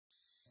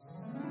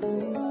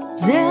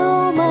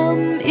gieo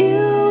mầm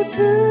yêu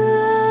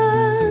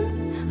thương,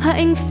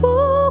 hạnh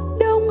phúc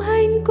đồng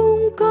hành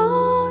cùng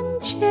con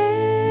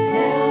trẻ.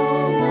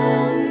 Gieo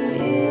mầm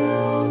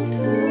yêu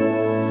thương.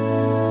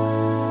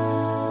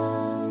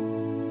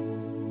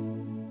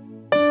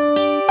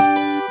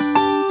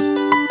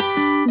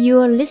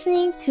 You are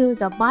listening to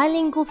the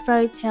bilingual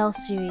fairy tale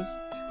series,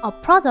 a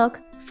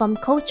product from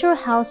Cultural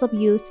House of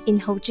Youth in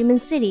Ho Chi Minh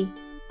City.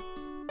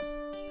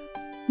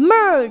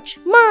 Merge,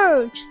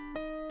 merge!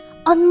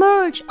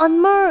 Unmerge,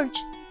 unmerge!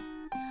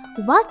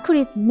 What could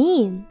it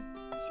mean?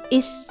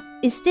 Is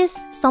this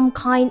some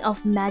kind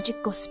of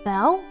magical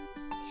spell?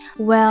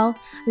 Well,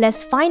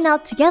 let's find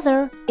out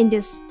together in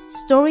this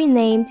story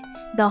named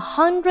The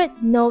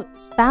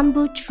 100-Note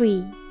Bamboo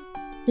Tree.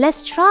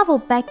 Let's travel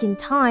back in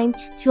time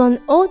to an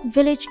old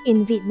village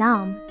in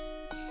Vietnam.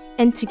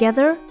 And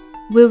together,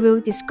 we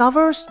will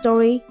discover a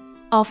story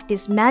of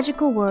these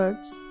magical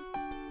words.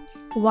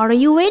 What are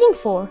you waiting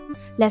for?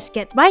 Let's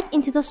get right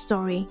into the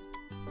story.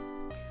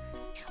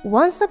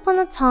 Once upon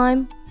a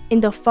time, in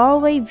the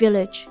faraway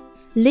village,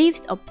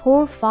 lived a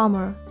poor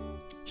farmer.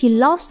 He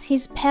lost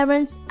his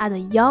parents at a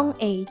young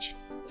age,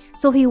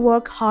 so he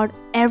worked hard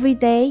every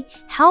day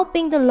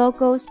helping the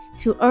locals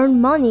to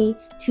earn money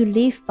to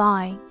live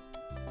by.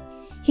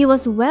 He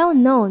was well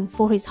known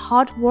for his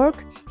hard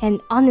work and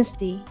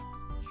honesty.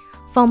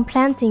 From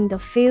planting the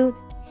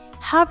field,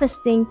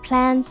 harvesting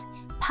plants,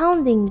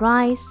 pounding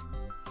rice,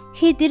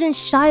 he didn't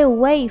shy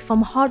away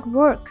from hard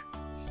work.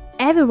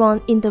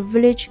 Everyone in the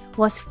village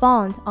was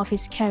fond of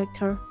his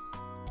character.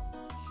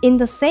 In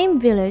the same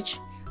village,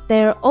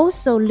 there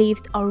also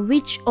lived a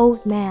rich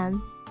old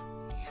man.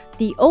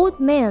 The old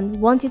man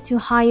wanted to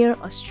hire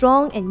a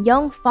strong and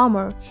young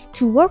farmer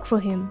to work for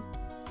him.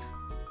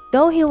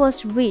 Though he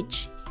was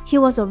rich, he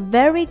was a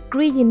very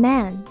greedy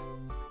man.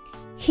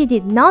 He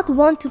did not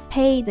want to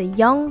pay the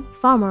young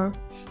farmer,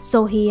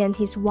 so he and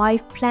his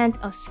wife planned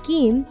a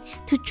scheme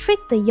to trick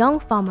the young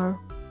farmer.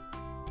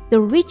 The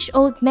rich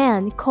old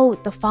man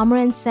called the farmer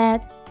and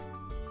said,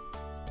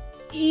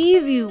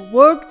 "If you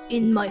work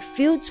in my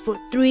fields for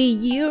 3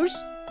 years,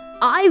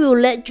 I will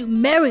let you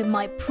marry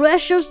my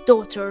precious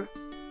daughter."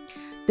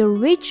 The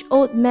rich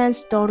old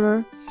man's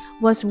daughter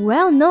was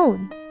well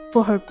known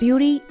for her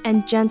beauty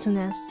and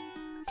gentleness.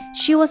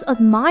 She was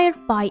admired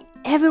by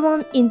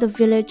everyone in the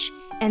village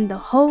and the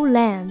whole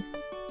land.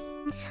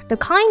 The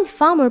kind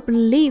farmer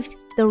believed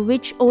the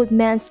rich old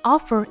man's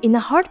offer in a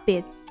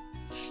heartbeat.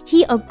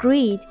 He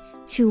agreed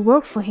to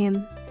work for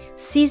him,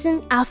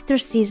 season after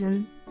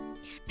season.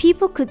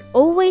 People could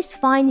always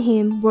find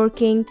him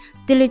working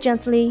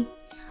diligently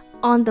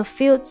on the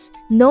fields,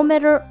 no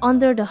matter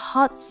under the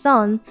hot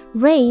sun,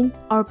 rain,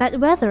 or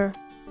bad weather.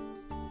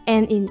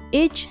 And in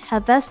each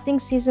harvesting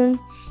season,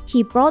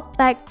 he brought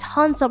back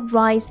tons of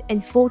rice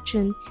and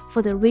fortune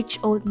for the rich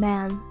old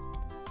man.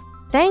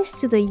 Thanks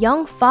to the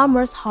young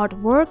farmer's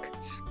hard work,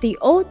 the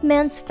old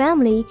man's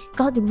family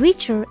got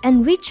richer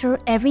and richer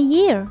every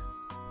year.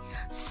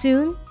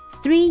 Soon,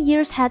 3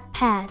 years had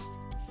passed,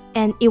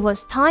 and it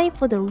was time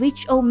for the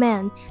rich old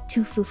man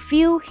to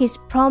fulfill his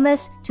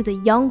promise to the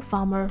young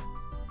farmer.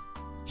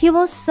 He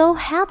was so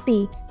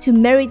happy to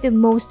marry the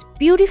most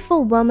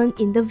beautiful woman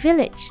in the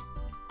village.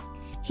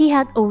 He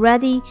had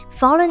already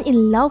fallen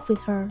in love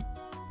with her.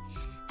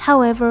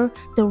 However,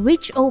 the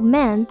rich old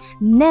man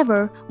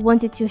never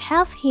wanted to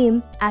have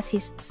him as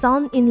his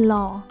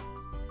son-in-law.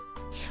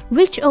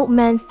 Rich old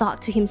man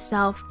thought to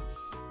himself,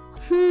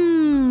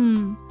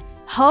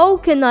 how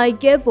can I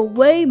give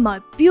away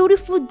my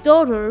beautiful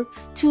daughter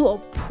to a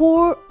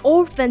poor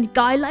orphan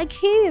guy like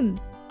him?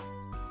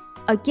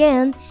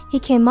 Again, he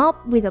came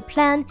up with a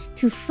plan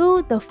to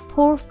fool the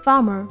poor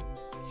farmer.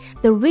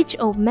 The rich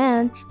old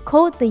man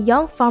called the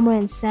young farmer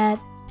and said,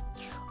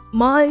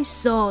 "My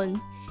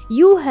son,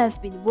 you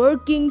have been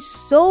working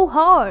so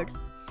hard.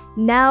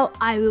 Now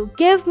I will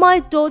give my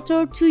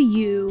daughter to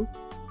you.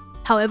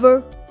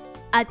 However,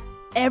 at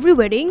every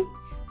wedding,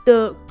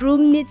 the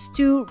groom needs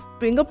to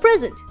bring a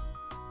present.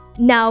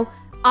 Now,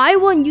 I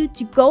want you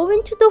to go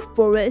into the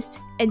forest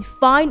and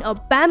find a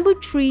bamboo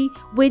tree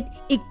with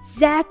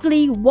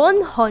exactly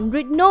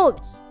 100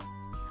 notes.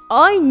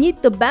 I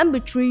need the bamboo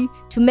tree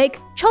to make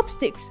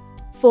chopsticks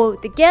for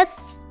the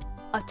guests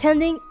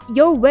attending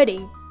your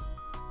wedding."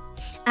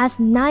 As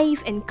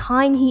naive and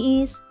kind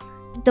he is,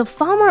 the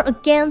farmer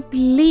again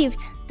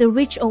believed the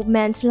rich old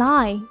man's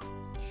lie.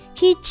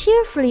 He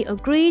cheerfully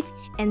agreed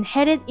and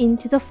headed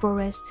into the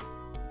forest.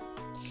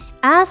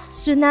 As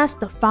soon as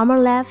the farmer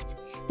left,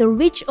 the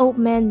rich old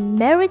man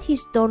married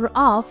his daughter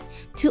off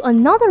to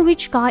another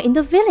rich guy in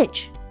the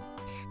village.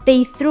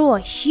 They threw a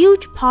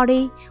huge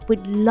party with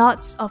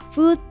lots of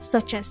food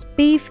such as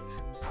beef,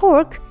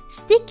 pork,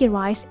 sticky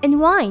rice, and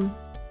wine.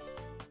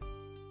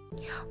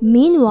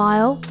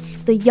 Meanwhile,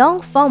 the young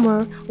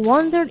farmer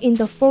wandered in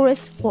the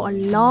forest for a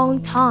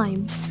long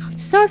time,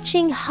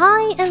 searching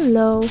high and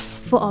low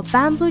for a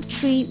bamboo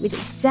tree with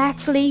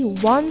exactly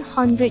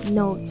 100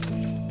 notes.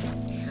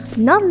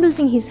 Not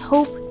losing his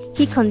hope,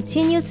 he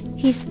continued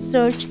his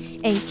search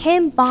and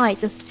came by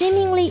the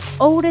seemingly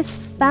oldest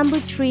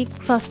bamboo tree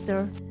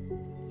cluster.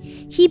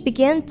 he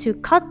began to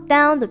cut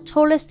down the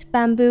tallest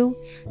bamboo,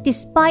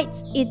 despite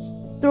its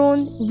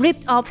thorn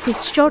ripped off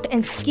his shirt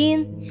and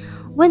skin.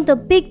 When the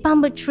big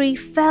bamboo tree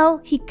fell,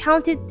 he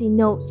counted the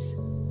notes.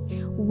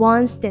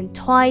 Once, then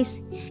twice,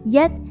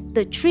 yet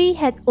the tree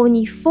had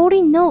only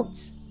 40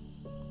 notes.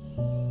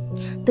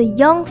 The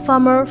young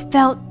farmer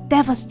felt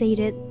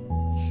devastated.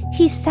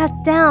 He sat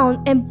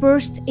down and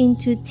burst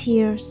into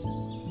tears.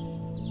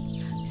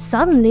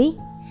 Suddenly,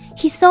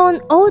 he saw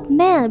an old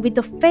man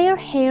with fair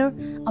hair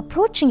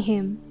approaching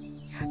him.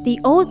 The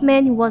old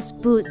man was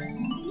Booth,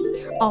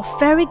 a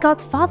fairy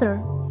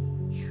godfather.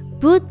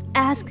 Booth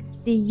asked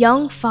the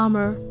young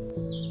farmer,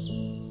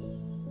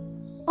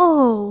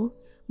 "Oh,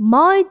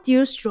 my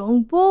dear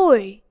strong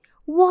boy,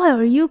 why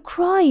are you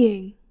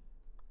crying?"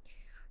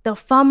 The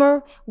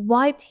farmer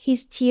wiped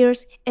his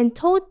tears and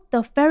told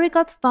the fairy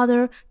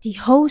godfather the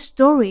whole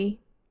story.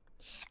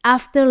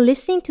 After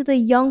listening to the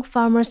young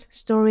farmer's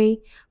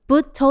story,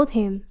 Booth told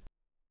him,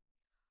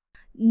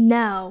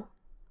 "Now,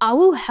 I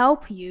will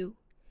help you.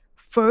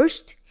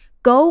 First,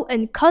 go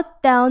and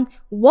cut down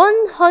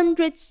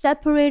 100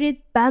 separated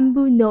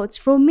bamboo notes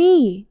for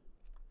me."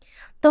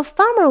 The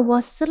farmer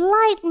was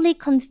slightly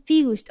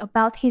confused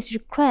about his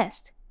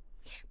request,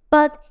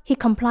 but he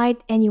complied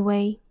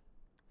anyway.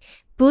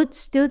 Booth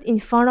stood in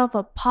front of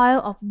a pile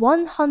of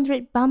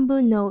 100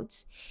 bamboo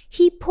notes.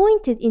 He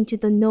pointed into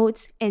the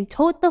notes and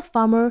told the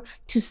farmer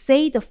to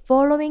say the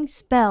following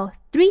spell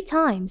 3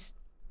 times.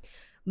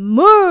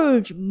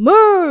 "Merge,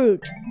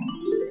 merge!"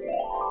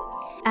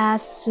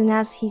 As soon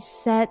as he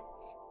said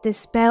the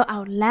spell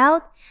out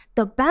loud,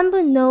 the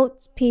bamboo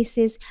note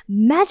pieces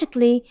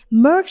magically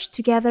merged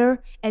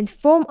together and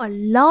formed a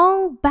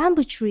long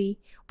bamboo tree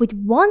with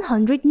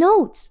 100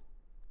 notes.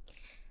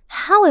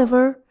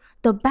 However,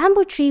 the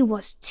bamboo tree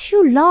was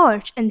too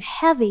large and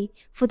heavy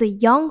for the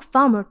young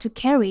farmer to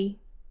carry.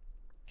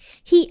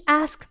 He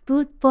asked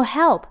Booth for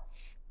help.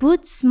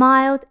 Booth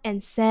smiled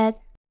and said,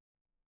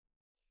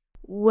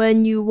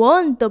 "When you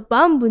want the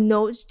bamboo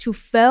notes to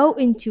fall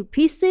into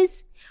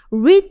pieces,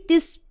 read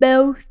this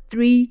spell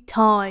 3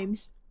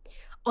 times.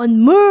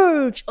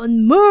 Unmerge,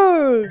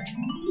 unmerge!"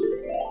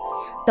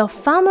 The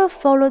farmer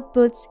followed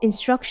Booth's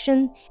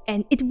instruction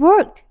and it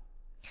worked.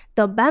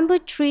 The bamboo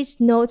tree's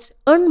notes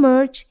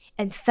unmerged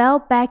and fell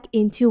back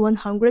into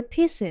 100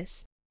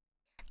 pieces.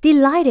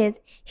 Delighted,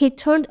 he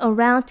turned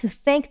around to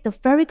thank the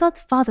fairy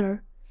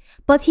godfather,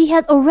 but he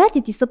had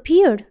already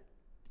disappeared.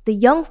 The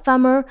young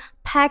farmer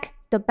packed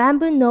the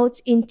bamboo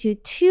notes into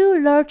 2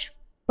 large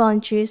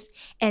bunches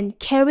and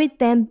carried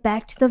them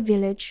back to the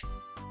village.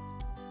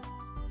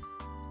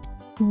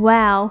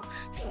 Wow,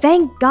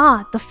 thank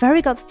God the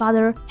fairy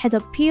godfather had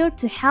appeared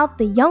to help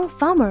the young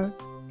farmer.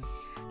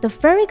 The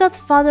fairy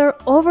godfather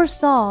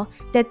oversaw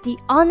that the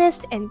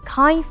honest and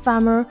kind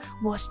farmer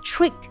was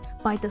tricked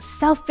by the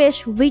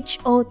selfish rich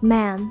old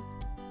man.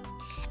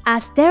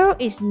 As there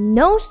is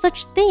no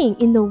such thing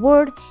in the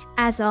world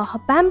as a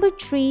bamboo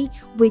tree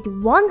with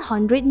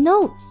 100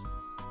 notes.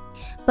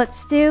 But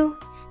still,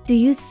 do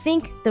you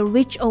think the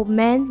rich old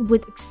man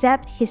would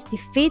accept his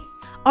defeat,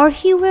 or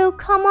he will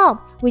come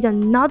up with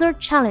another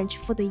challenge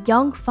for the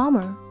young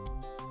farmer?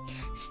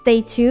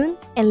 Stay tuned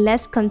and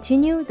let's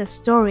continue the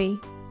story.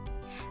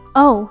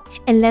 Oh,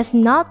 and let's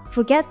not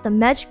forget the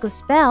magical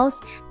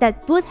spells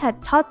that Booth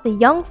had taught the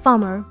young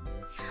farmer.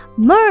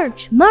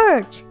 Merge,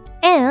 merge,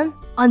 and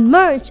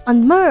unmerge,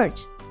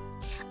 unmerge.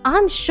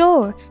 I'm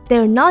sure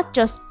they're not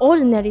just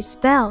ordinary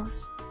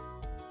spells.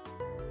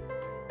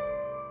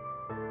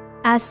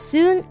 As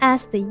soon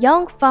as the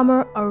young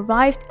farmer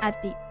arrived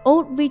at the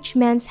old rich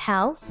man's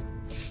house,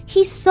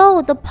 he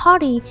saw the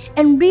party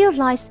and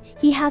realized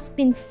he had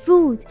been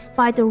fooled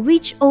by the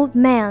rich old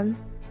man.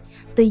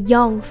 The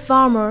young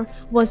farmer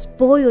was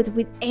boiled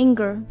with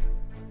anger.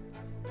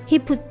 He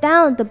put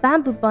down the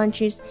bamboo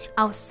bunches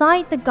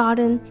outside the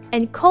garden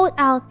and called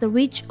out the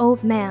rich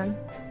old man.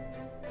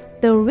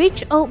 The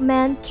rich old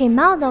man came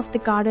out of the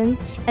garden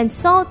and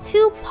saw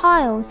 2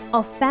 piles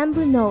of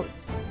bamboo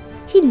notes.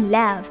 He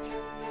laughed.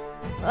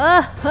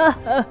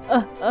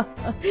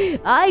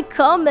 "I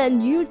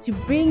command you to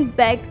bring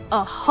back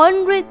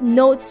 100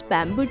 notes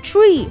bamboo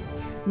tree,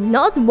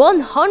 not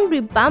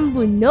 100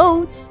 bamboo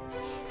notes.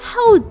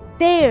 How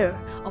dare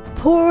a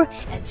poor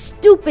and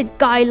stupid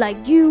guy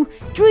like you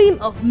dream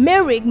of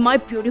marrying my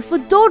beautiful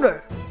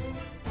daughter?"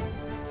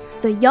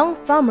 The young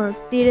farmer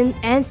didn't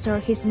answer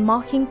his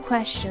mocking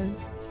question.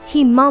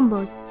 He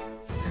mumbled,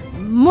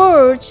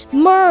 "Merge,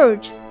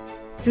 merge,"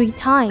 3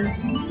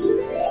 times,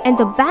 and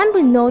the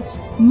bamboo notes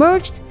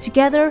merged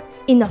together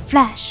in a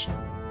flash.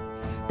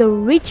 The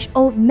rich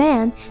old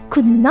man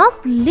could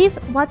not believe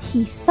what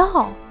he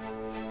saw.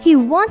 He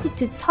wanted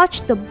to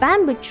touch the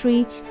bamboo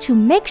tree to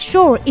make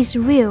sure it's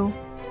real.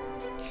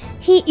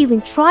 He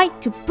even tried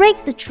to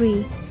break the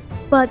tree,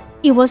 but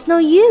it was no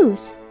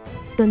use.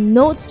 The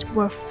notes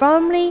were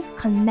firmly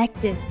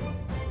connected.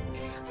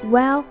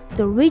 While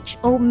the rich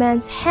old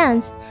man's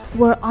hands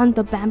were on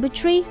the bamboo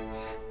tree,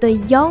 the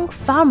young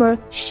farmer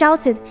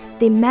shouted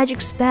the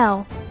magic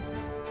spell.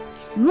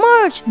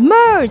 "Merge,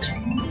 merge!"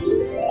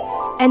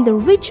 and the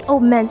rich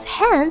old man's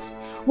hands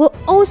were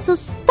also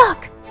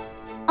stuck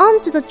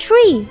onto the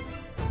tree.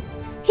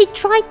 He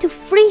tried to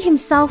free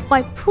himself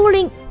by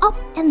pulling up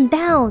and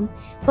down,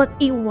 but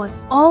it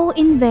was all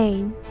in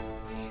vain.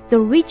 The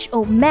rich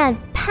old man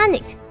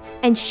panicked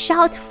and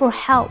shouted for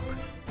help.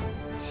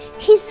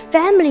 His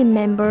family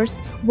members,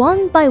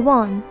 one by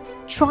one,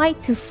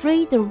 tried to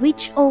free the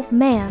rich old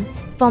man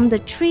from the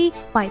tree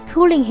by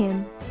pulling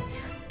him.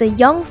 The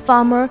young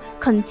farmer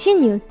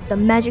continued the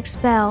magic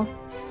spell,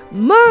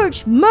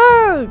 "Merge,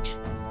 merge!"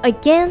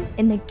 again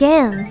and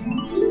again.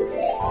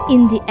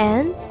 In the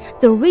end,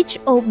 the rich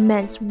old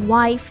man's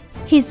wife,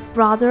 his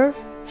brother,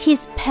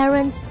 his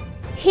parents,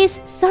 his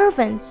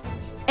servants,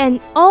 and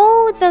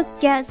all the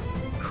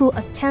guests who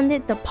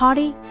attended the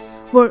party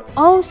were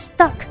all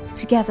stuck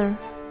together.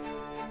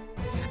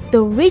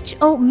 The rich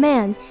old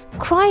man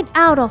cried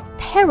out of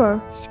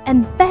terror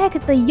and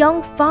begged the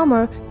young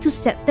farmer to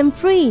set them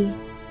free.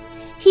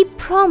 He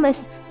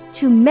promised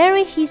to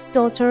marry his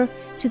daughter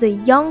to the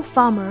young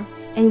farmer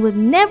and would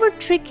never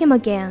trick him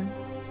again.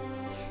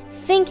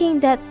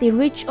 Thinking that the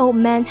rich old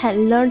man had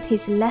learned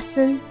his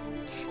lesson,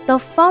 the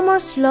farmer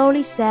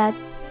slowly said,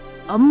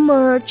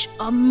 "Emerge,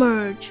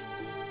 emerge,"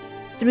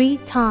 3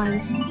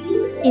 times.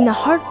 In a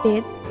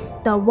heartbeat,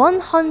 the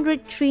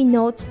 100 tree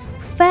notes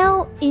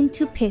fell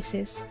into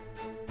pieces.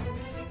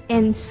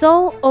 And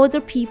so all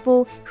the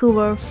people who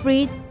were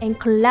freed and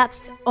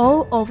collapsed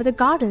all over the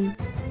garden.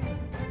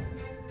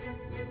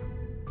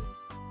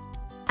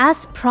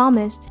 As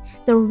promised,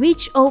 the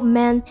rich old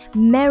man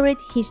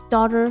married his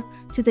daughter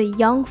to the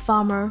young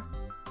farmer.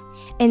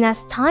 And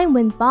as time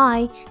went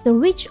by, the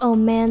rich old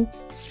man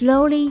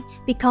slowly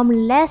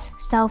became less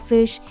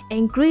selfish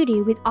and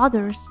greedy with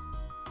others.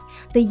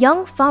 The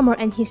young farmer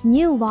and his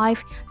new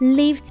wife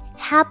lived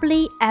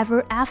happily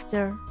ever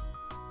after.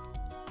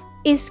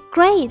 It's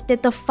great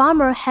that the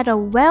farmer had a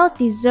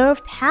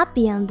well-deserved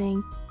happy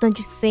ending, don't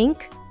you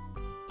think?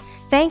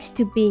 Thanks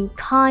to being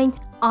kind,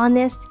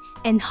 honest,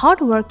 and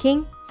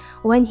hardworking,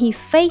 when he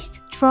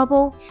faced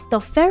trouble, the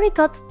fairy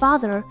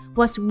godfather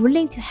was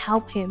willing to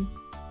help him.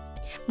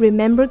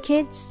 Remember,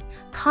 kids,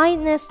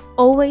 kindness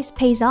always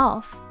pays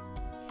off.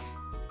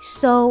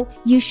 So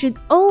you should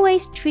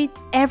always treat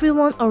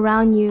everyone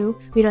around you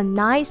with a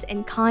nice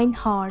and kind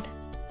heart.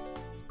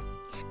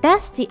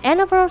 That's the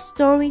end of our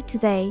story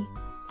today.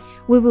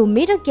 We will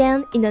meet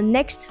again in the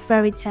next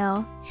fairy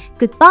tale.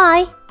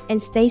 Goodbye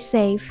and stay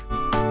safe.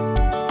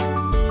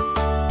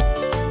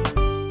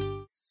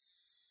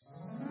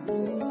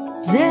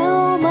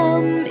 Gieo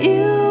mầm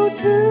yêu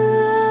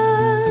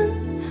thương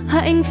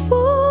hạnh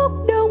phúc